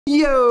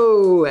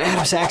Yo,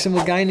 Adam Saxon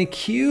with Guy in a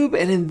Cube,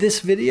 and in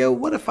this video,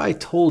 what if I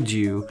told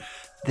you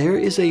there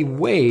is a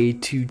way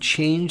to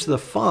change the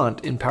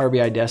font in Power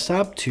BI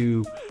Desktop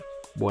to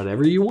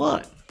whatever you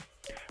want?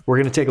 We're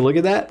gonna take a look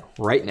at that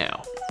right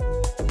now.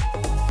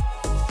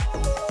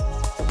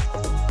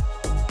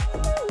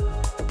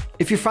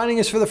 If you're finding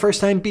us for the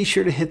first time, be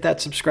sure to hit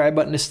that subscribe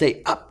button to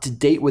stay up to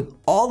date with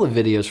all the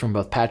videos from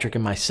both Patrick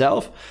and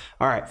myself.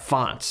 All right,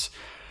 fonts.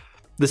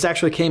 This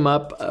actually came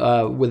up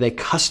with a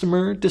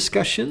customer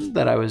discussion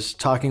that I was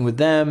talking with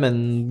them,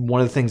 and one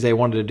of the things they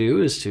wanted to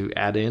do is to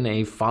add in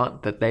a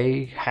font that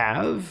they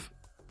have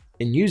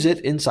and use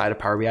it inside of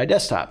Power BI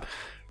Desktop.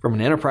 From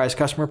an enterprise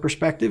customer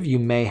perspective, you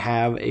may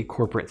have a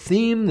corporate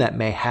theme that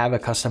may have a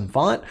custom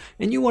font,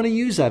 and you want to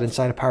use that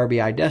inside of Power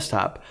BI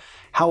Desktop.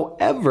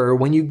 However,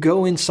 when you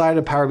go inside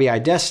of Power BI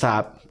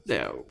Desktop,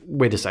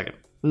 wait a second,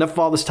 enough of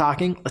all this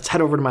talking, let's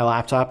head over to my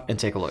laptop and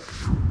take a look.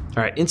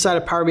 All right, inside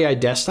of Power BI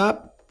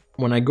Desktop,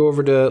 when I go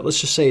over to,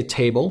 let's just say a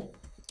table,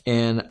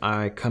 and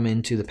I come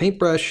into the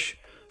paintbrush,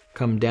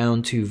 come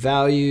down to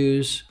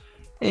values,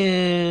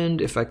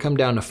 and if I come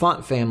down to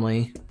font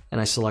family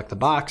and I select the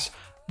box,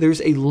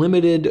 there's a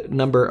limited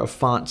number of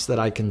fonts that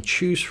I can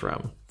choose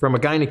from. From a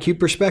Guy in a Cube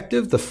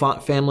perspective, the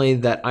font family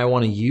that I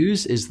want to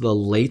use is the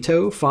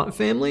Lato font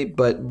family,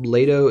 but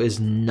Lato is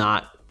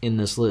not in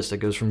this list. It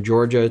goes from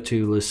Georgia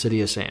to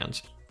Lucidia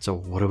Sans. So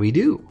what do we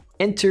do?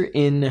 Enter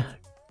in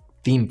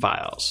theme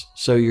files.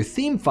 So your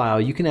theme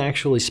file, you can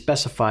actually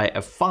specify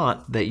a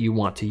font that you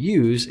want to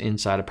use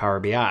inside of Power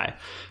BI.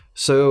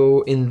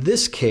 So in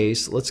this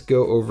case, let's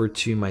go over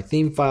to my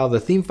theme file. The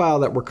theme file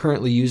that we're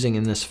currently using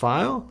in this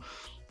file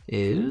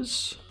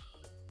is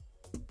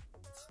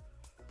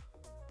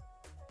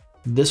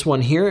this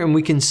one here, and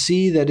we can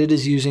see that it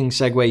is using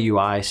Segue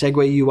UI.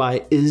 Segue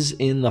UI is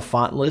in the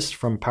font list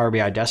from Power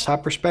BI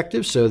Desktop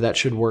perspective, so that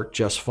should work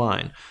just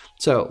fine.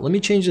 So let me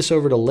change this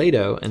over to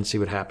Lato and see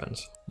what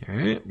happens. All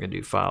right, I'm gonna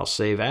do File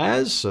Save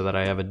As so that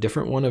I have a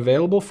different one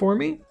available for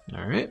me.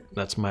 All right,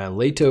 that's my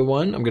Lato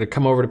one. I'm gonna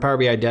come over to Power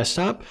BI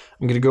Desktop.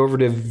 I'm gonna go over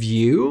to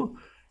View,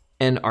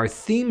 and our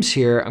themes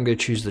here, I'm gonna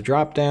choose the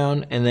drop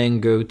down and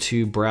then go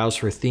to Browse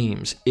for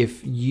Themes.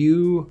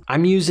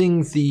 I'm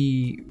using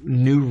the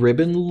new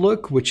ribbon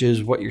look, which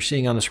is what you're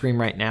seeing on the screen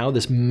right now.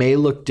 This may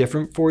look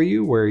different for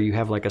you where you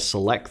have like a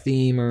select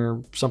theme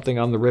or something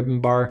on the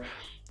ribbon bar.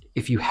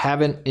 If you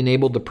haven't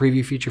enabled the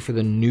preview feature for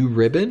the new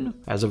ribbon,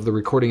 as of the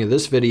recording of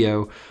this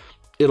video,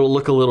 it'll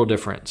look a little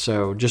different.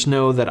 So just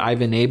know that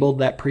I've enabled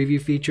that preview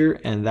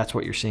feature and that's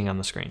what you're seeing on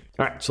the screen.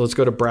 All right, so let's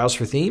go to Browse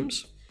for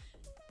Themes.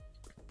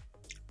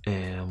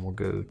 And we'll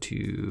go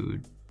to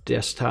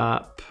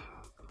Desktop,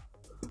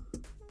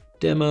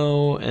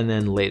 Demo, and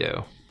then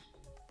Lato.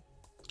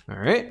 All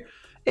right.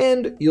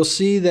 And you'll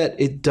see that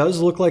it does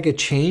look like a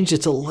change.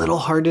 It's a little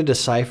hard to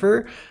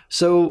decipher.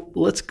 So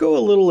let's go a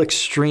little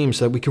extreme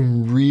so that we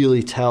can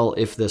really tell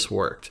if this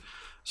worked.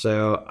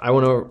 So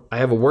I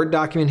have a Word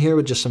document here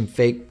with just some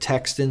fake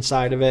text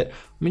inside of it.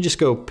 Let me just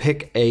go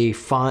pick a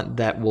font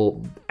that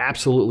will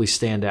absolutely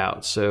stand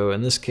out. So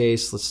in this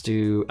case, let's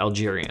do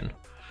Algerian.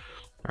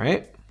 All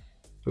right.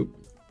 Oop,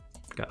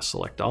 gotta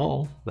select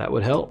all. That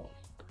would help.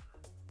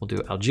 We'll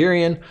do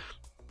Algerian.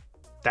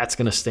 That's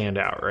gonna stand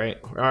out, right?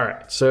 All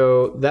right,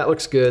 so that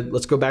looks good.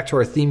 Let's go back to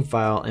our theme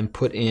file and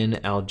put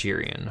in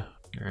Algerian.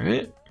 All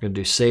right, we're gonna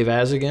do Save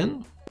As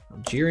again.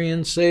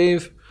 Algerian,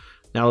 save.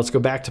 Now let's go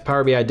back to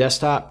Power BI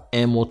Desktop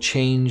and we'll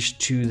change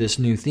to this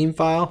new theme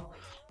file.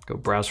 Go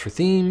Browse for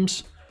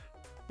Themes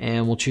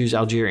and we'll choose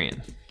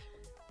Algerian.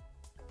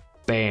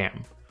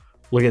 Bam.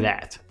 Look at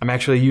that. I'm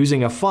actually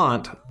using a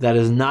font that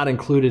is not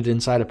included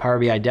inside of Power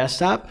BI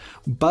Desktop,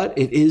 but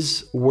it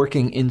is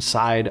working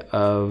inside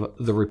of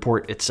the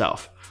report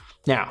itself.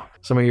 Now,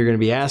 some of you are going to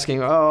be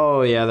asking,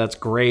 oh yeah, that's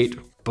great,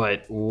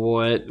 but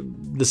what?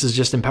 This is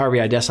just in Power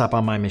BI Desktop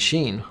on my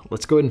machine.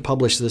 Let's go ahead and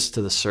publish this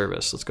to the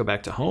service. Let's go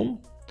back to Home.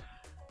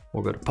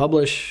 We'll go to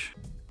Publish,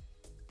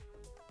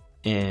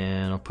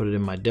 and I'll put it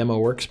in my demo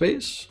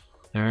workspace.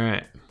 All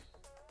right.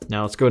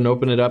 Now let's go ahead and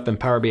open it up in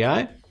Power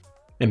BI,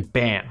 and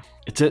bam.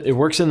 It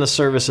works in the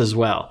service as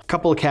well. A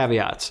couple of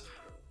caveats.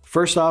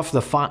 First off,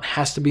 the font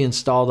has to be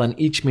installed on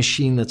each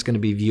machine that's going to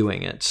be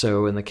viewing it.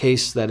 So in the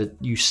case that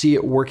you see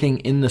it working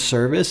in the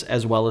service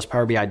as well as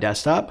Power BI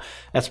Desktop,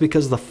 that's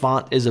because the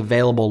font is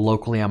available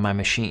locally on my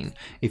machine.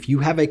 If you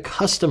have a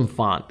custom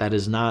font that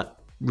is not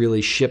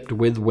really shipped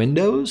with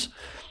Windows,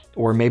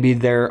 or maybe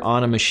they're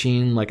on a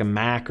machine like a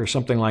Mac or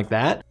something like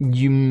that,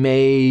 you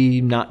may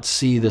not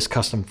see this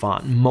custom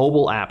font.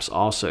 Mobile apps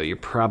also, you're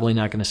probably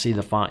not going to see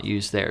the font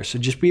used there. So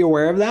just be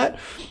aware of that.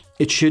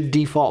 It should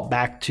default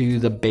back to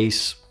the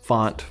base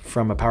font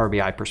from a Power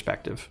BI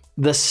perspective.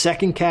 The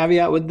second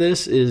caveat with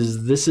this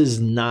is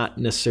not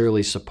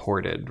necessarily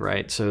supported,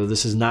 right? So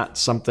this is not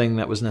something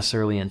that was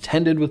necessarily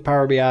intended with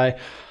Power BI.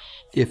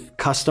 If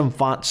custom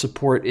font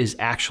support is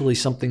actually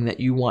something that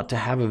you want to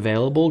have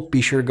available,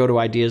 be sure to go to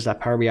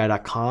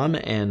ideas.powerbi.com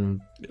and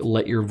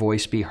let your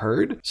voice be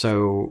heard.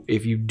 So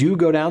if you do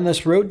go down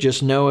this road,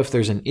 just know if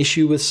there's an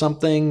issue with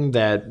something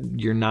that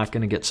you're not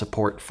going to get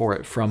support for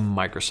it from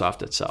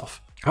Microsoft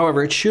itself.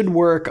 However, it should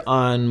work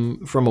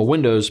on, from a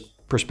Windows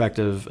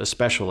perspective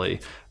especially,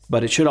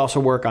 but it should also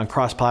work on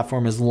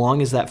cross-platform as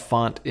long as that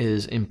font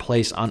is in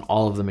place on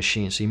all of the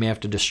machines. So you may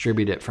have to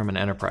distribute it from an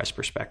enterprise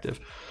perspective.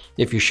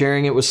 If you're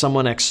sharing it with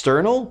someone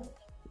external,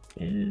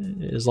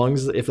 as long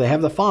as if they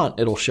have the font,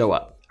 it'll show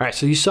up. All right,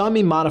 so you saw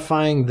me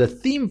modifying the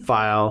theme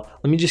file.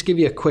 Let me just give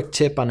you a quick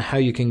tip on how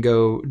you can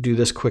go do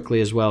this quickly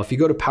as well. If you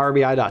go to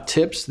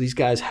powerbi.tips, these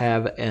guys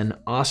have an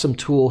awesome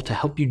tool to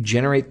help you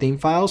generate theme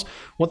files.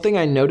 One thing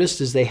I noticed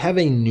is they have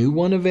a new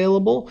one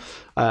available.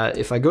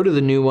 If I go to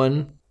the new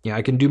one,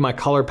 I can do my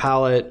color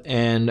palette,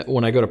 and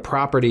when I go to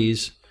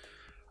properties,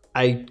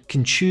 I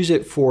can choose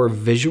it for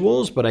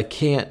visuals, but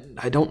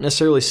I don't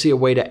necessarily see a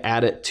way to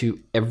add it to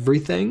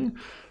everything.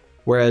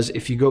 Whereas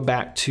if you go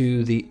back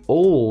to the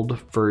old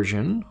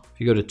version,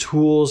 if you go to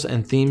tools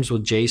and themes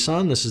with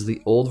JSON, this is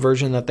the old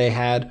version that they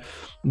had.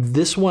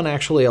 This one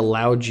actually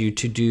allowed you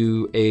to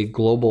do a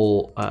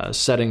global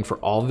setting for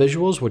all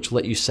visuals, which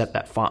let you set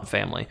that font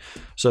family.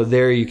 So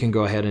there you can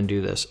go ahead and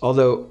do this.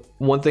 Although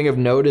one thing of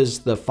note is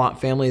the font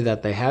family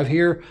that they have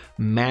here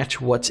match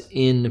what's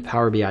in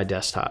Power BI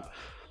Desktop.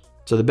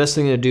 So the best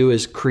thing to do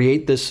is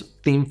create this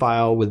theme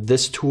file with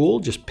this tool.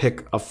 Just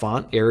pick a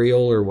font,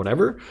 Arial or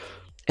whatever,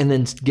 and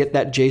then get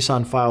that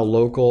JSON file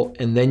local,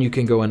 and then you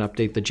can go and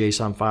update the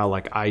JSON file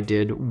like I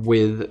did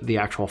with the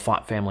actual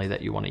font family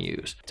that you want to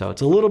use. So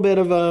it's a little bit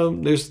of a,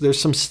 there's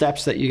some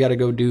steps that you got to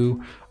go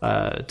do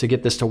to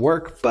get this to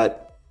work,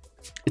 but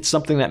it's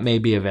something that may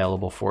be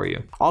available for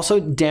you. Also,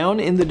 down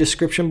in the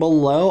description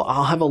below,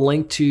 I'll have a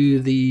link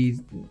to the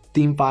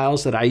theme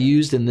files that I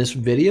used in this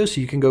video, so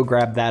you can go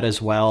grab that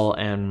as well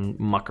and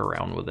muck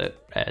around with it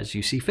as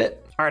you see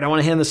fit. All right, I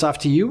want to hand this off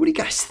to you. What do you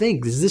guys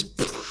think?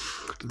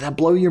 Did that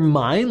blow your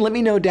mind? Let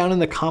me know down in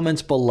the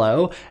comments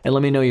below and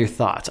let me know your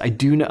thoughts. I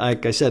do know,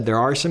 like I said, there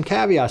are some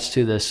caveats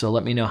to this, so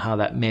let me know how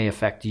that may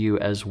affect you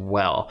as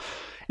well.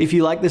 If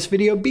you like this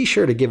video, be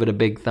sure to give it a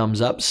big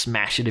thumbs up,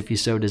 smash it if you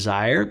so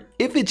desire.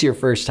 If it's your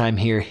first time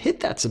here, hit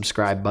that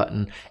subscribe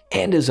button.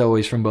 And as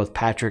always, from both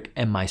Patrick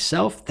and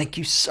myself, thank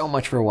you so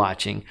much for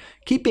watching.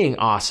 Keep being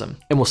awesome,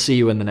 and we'll see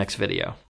you in the next video.